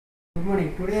Good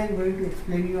morning. Today I am going to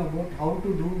explain you about how to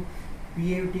do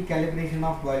PAUT calibration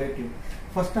of boiler tube.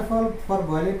 First of all, for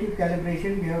boiler tube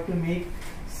calibration we have to make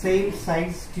same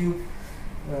size tube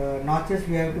notches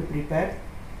we have to prepare.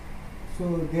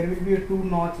 So there will be two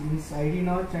notches, ID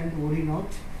notch and OD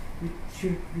notch,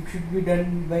 which should be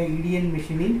done by EDN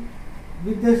machining.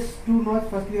 With this two notch,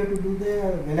 first we have to do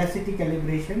the velocity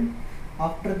calibration.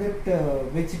 After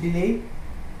that wedge delay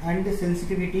and the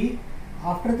sensitivity.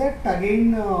 After that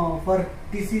again for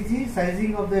TCG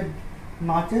sizing of the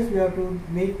notches we have to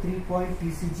make 3-point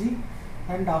TCG,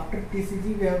 and after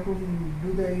TCG we have to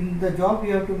do in the job we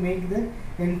have to make the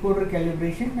encoder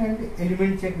calibration and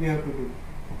element check we have to do.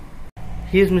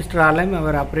 He is Mr. Alam,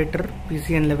 our operator,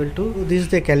 PCN level 2. So this is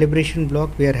the calibration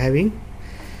block we are having,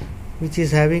 which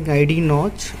is having ID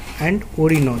notch and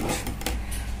OD notch.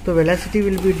 So velocity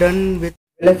will be done with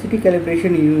velocity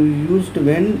calibration used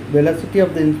when velocity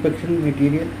of the inspection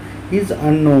material is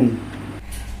unknown.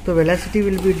 So velocity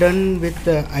will be done with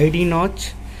ID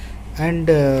notch and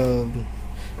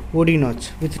OD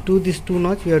notch. With these two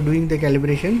notch we are doing the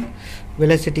calibration.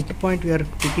 Velocity point we are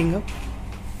picking up.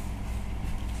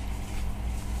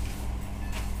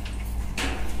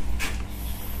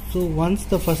 So once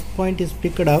the first point is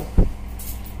picked up,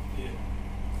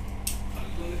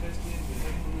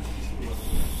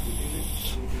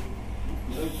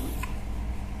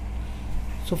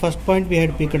 so first point we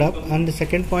had picked up, and the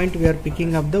second point we are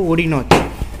picking up the OD notch.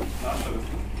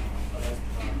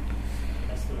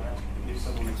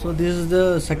 So this is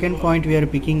the second point we are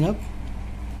picking up.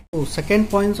 So second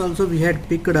points also we had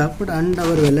picked up, and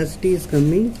our velocity is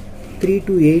coming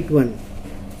 3281.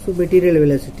 So material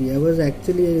velocity, our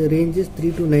actually range is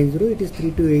 3290, it is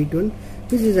 3281,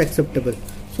 which is acceptable.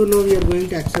 So now we are going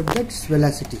to accept that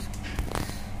velocity.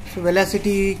 So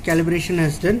velocity calibration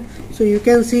has done. So you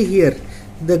can see here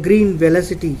the green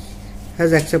velocity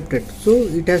has accepted, so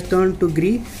it has turned to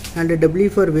green, and a W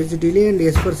for wedge delay and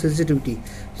S for sensitivity.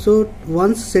 So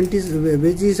once wedge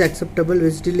is acceptable,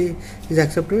 wedge delay is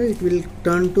acceptable, it will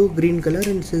turn to green color,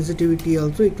 and sensitivity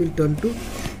also it will turn to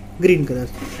green color.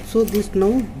 So this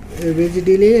now wedge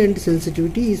delay and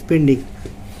sensitivity is pending.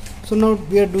 So now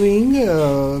we are doing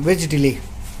wedge delay.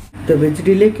 The wedge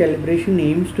delay calibration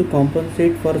aims to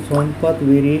compensate for sound path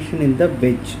variation in the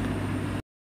wedge.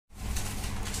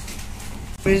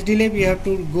 Wedge delay we have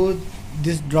to go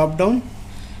this drop down,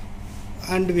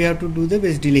 and we have to do the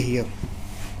wedge delay here.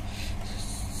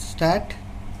 Start.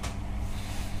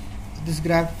 This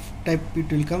graph type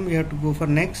it will come. We have to go for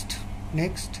next.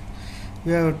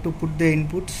 We have to put the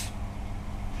inputs.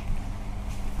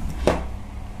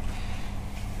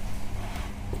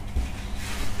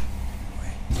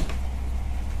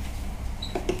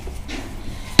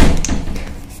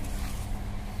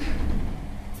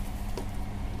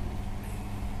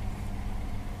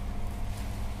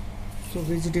 So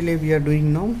wedge delay we are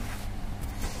doing now.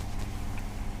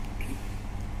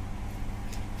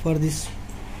 For this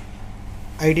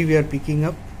ID we are picking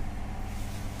up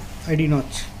ID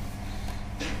notch.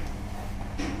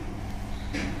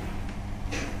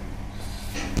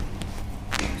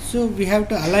 So we have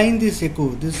to align this echo.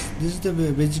 This is the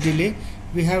wedge delay.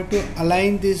 We have to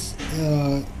align this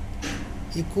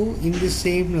echo in the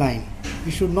same line.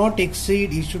 It should not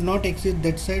exceed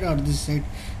that side or this side.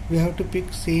 We have to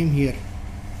pick same here.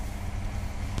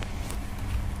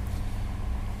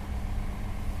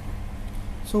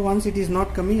 So once it is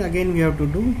not coming, again we have to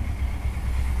do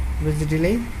wedge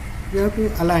delay. We have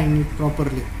to align it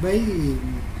properly by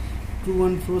to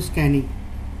and fro scanning.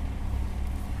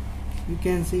 You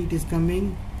can see it is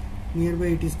coming, nearby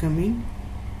it is coming.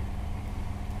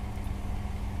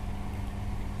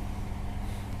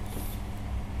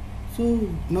 So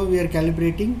now we are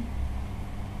calibrating,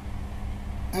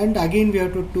 and again we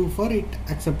have to do for it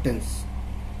acceptance.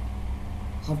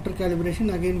 After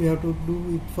calibration again we have to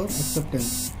do it for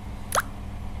acceptance.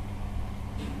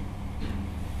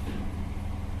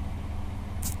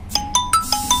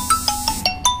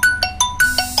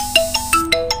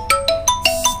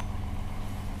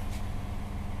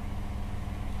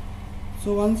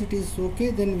 So once it is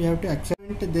okay, then we have to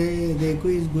accept. The echo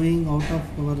is going out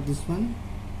of our this one.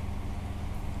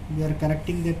 We are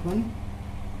correcting that one.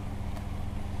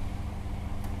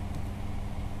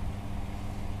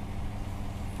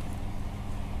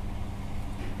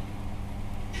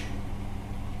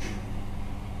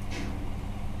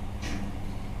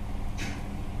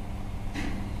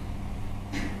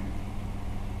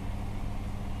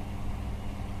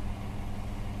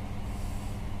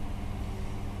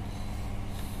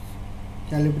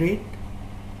 Calibrate.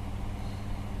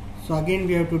 So again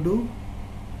we have to do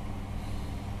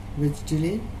wedge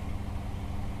delay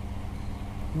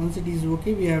Once it is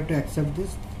okay, we have to accept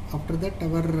this. After that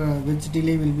our wedge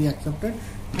delay will be accepted,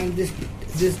 and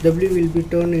this W will be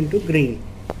turned into green.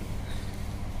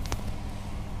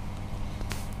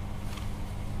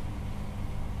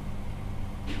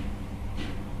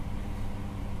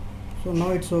 So now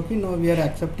it's okay. Now we are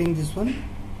accepting this one.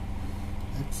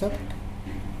 Accept.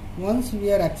 Once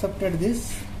we are accepted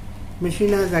this, machine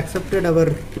has accepted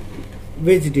our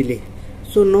wedge delay.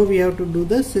 So now we have to do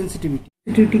the sensitivity.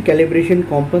 Sensitivity calibration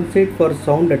compensates for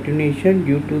sound attenuation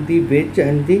due to the wedge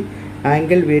and the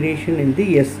angle variation in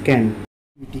the S-scan.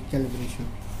 Calibration.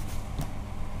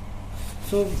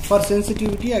 So for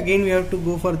sensitivity, again we have to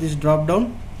go for this drop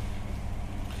down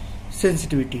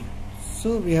sensitivity.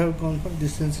 So we have gone for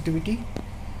this sensitivity.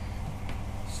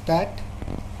 Stat.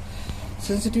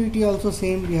 Sensitivity also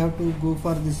same, we have to go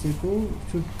for this echo,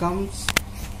 should comes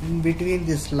in between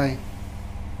this line.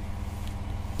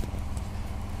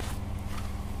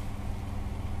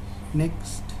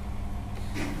 Next,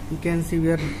 you can see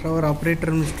where our operator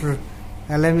Mr.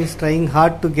 Alam is trying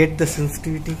hard to get the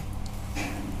sensitivity.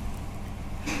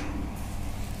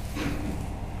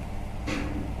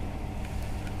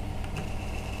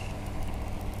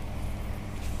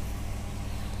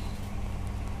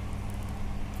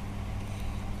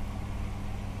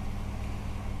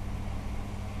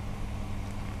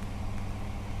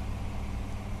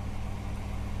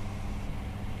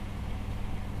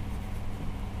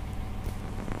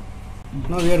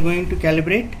 Now we are going to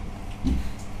calibrate.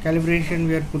 Calibration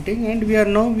we are putting, and we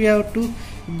have to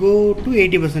go to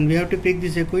 80%. We have to pick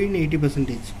this echo in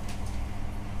 80%.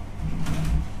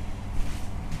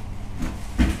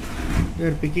 We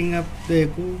are picking up the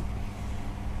echo.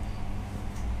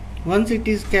 Once it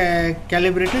is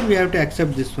calibrated, we have to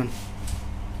accept this one.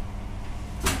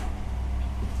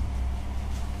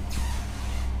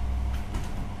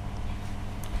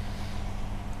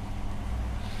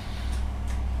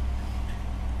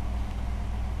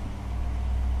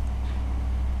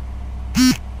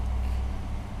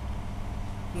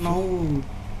 Now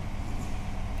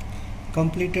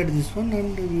completed this one,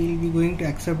 and we will be going to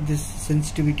accept this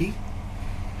sensitivity.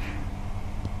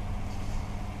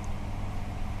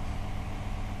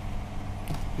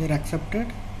 We are accepted,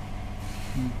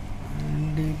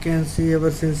 and you can see our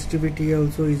sensitivity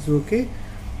also is okay.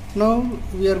 Now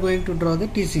we are going to draw the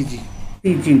TCG.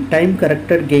 TCG, time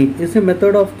corrected gain, is a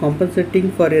method of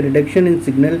compensating for a reduction in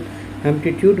signal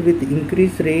amplitude with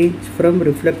increased range from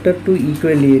reflector to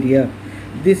equal area.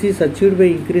 This is achieved by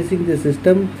increasing the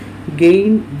system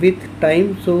gain with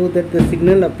time so that the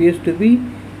signal appears to be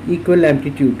equal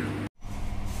amplitude.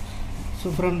 So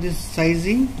from this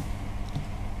sizing,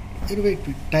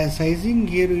 sizing,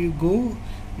 here you go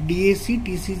DAC,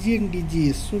 TCG and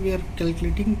DGS. So we are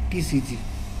calculating TCG.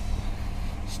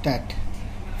 Stat.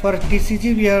 For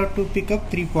TCG we have to pick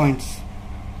up 3 points.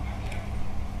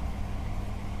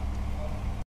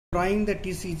 Drawing the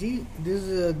TCG, this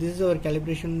is our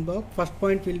calibration block. First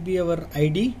point will be our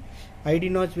ID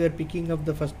notch. We are picking up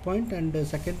the first point, and the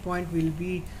second point will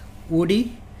be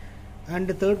OD, and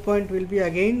the third point will be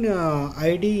again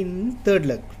ID in third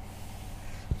leg.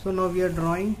 So now we are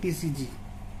drawing TCG.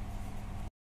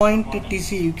 Point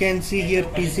TC, you can see here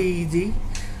TCG.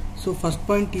 So first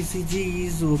point TCG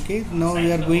is okay. Now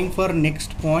we are going for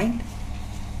next point,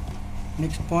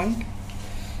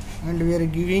 and we are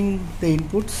giving the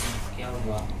inputs.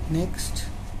 Next,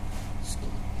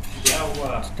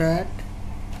 start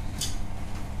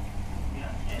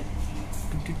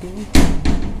 22.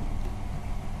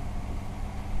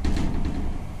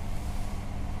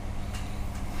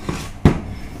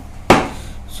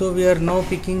 So we are now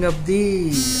picking up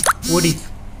the OD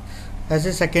as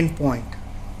a second point.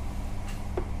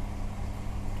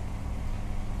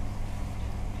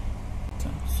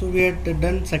 So we had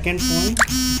done second point.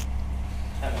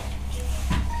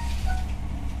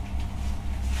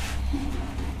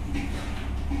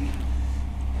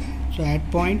 So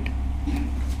add point.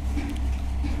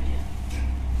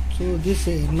 So this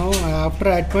now after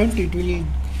add point it will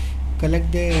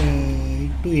collect the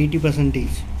to 80%.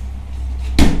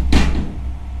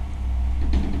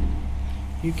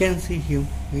 You can see here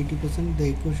 80% the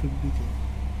echo should be there.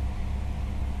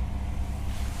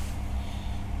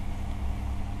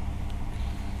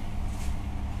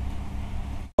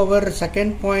 Our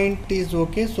second point is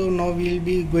okay. So now we will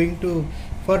be going to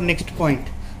for next point.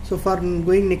 So for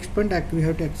going next point, we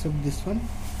have to accept this one.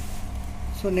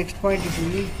 So next point it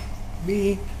will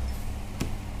be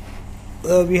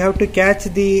we have to catch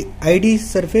the ID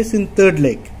surface in third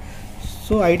leg.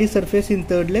 So ID surface in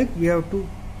third leg we have to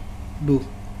do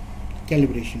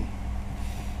calibration.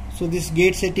 So this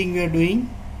gate setting we are doing.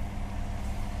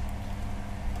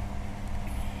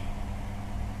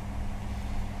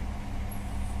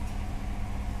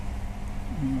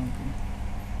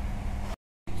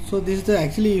 So this is the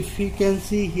actually, if you can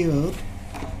see here,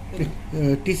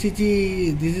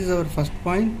 TCG, this is our first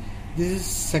point, this is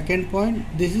second point,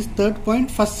 this is third point,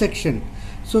 first section.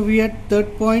 So we had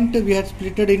third point, we had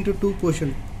split it into two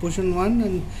portions, portion 1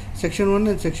 and section 1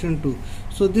 and section 2.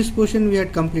 So this portion we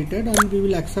had completed, and we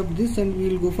will accept this, and we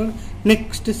will go for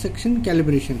next section,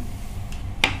 calibration.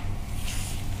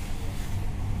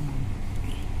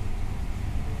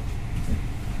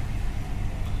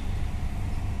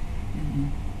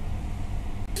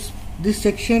 This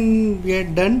section we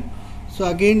had done, so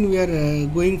again we are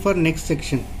going for next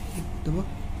section.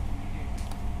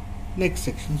 Next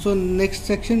section. So next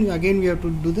section again we have to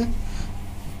do the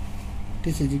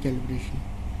TCG calibration.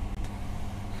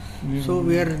 So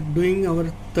we are doing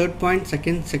our third point,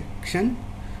 second section.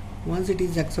 Once it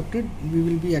is accepted, we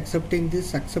will be accepting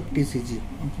this accept TCG.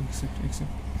 Okay,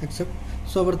 accept.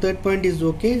 So our third point is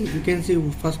okay. You can see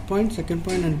first point, second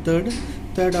point, and third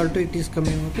also it is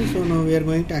coming okay. So now we are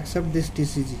going to accept this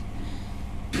TCG.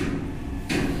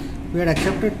 We had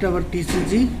accepted our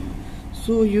TCG.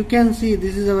 So you can see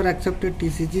this is our accepted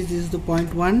TCG. This is the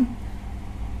point 1,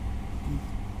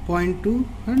 point 2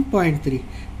 and point 3.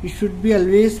 It should be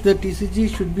always, the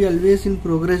TCG should be always in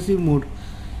progressive mode.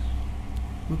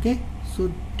 Okay,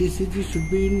 so TCG should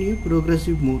be in a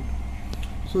progressive mode.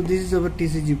 So this is our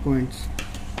TCG points.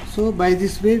 So by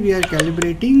this way we are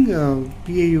calibrating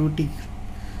PAUT.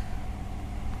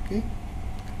 Okay,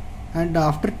 and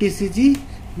after TCG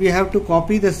we have to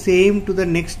copy the same to the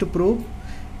next probe,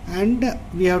 and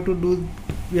we have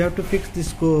to fix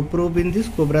this probe in this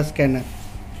Cobra scanner.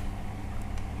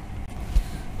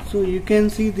 So you can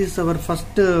see this our first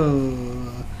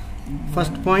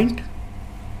point.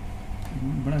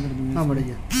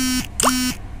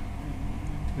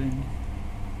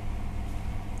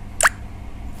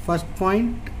 First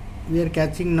point we are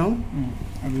catching now.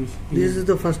 This is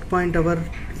the first point our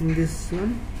in this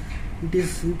one. It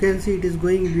is, you can see it is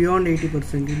going beyond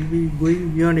 80%. It will be going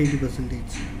beyond 80%.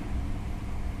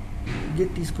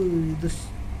 Get this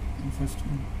first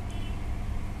one.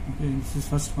 Okay, this is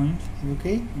first point.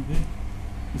 Okay.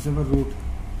 This is our root.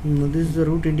 No, this is the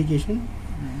root indication.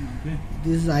 Okay.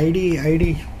 This is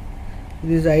ID.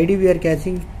 This is ID we are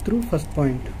catching through first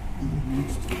point.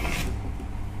 Next.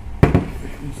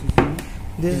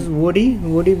 This is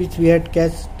OD which we had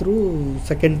catched through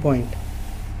second point.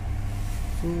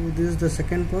 So this is the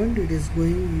second point. It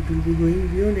will be going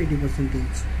beyond 80%.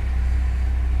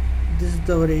 This is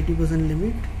our 80%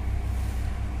 limit.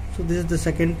 So this is the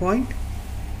second point,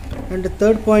 and the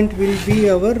third point will be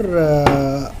our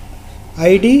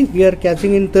ID we are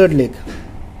catching in third leg.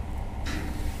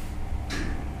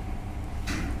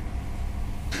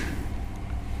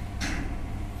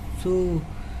 So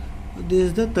this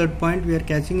is the third point we are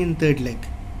catching in third leg.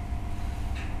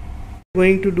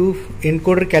 Going to do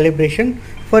encoder calibration.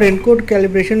 For encoder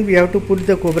calibration we have to put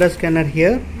the Cobra scanner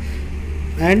here,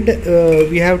 and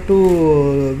we have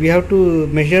to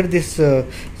measure this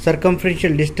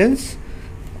circumferential distance,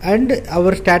 and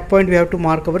our stat point we have to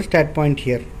mark our stat point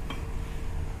here.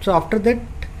 So after that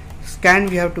scan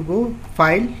we have to go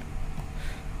file,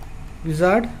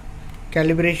 wizard,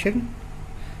 calibration,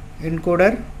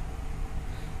 encoder.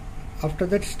 After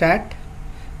that stat,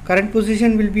 current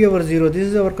position will be our 0. This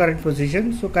is our current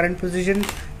position. So current position,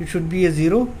 it should be a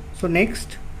 0. So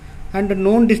next, and the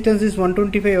known distance is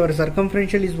 125. Our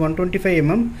circumferential is 125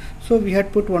 mm. So we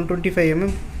had put 125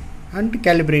 mm and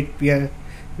calibrate. We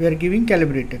are giving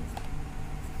calibrated.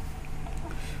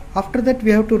 After that we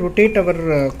have to rotate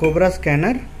our Cobra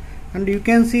scanner, and you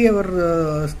can see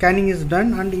our scanning is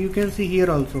done, and you can see here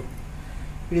also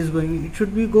it is going. It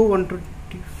should be go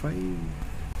 125.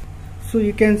 So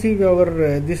you can see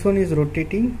our this one is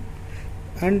rotating,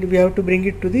 and we have to bring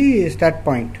it to the start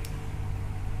point.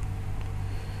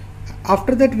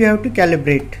 After that we have to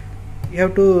calibrate. We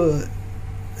have to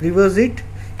reverse it.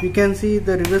 You can see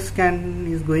the reverse scan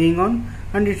is going on,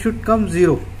 and it should come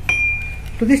 0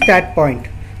 to the start point.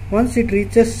 Once it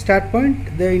reaches start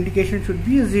point, the indication should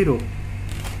be a 0.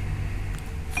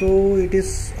 So it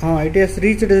has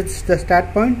reached the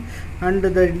start point, and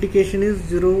the indication is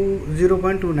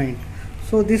 0.29.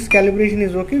 So this calibration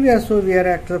is okay. We are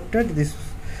accepted this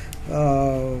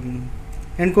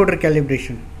encoder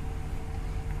calibration.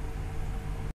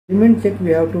 Element check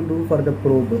we have to do for the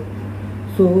probe.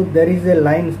 So there is a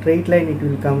line, straight line it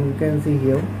will come. You can see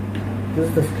here. This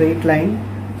is the straight line.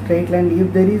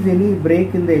 If there is any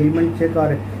break in the element check,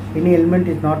 or any element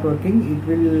is not working, it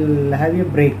will have a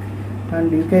break. And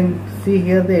you can see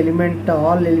here the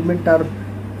all elements are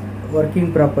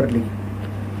working properly.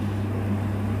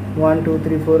 1, 2,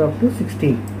 3, 4 up to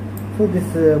 16. So So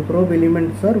this probe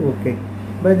elements are okay.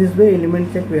 By this way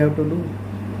element check we have to do.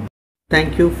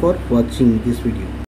 Thank you for watching this video.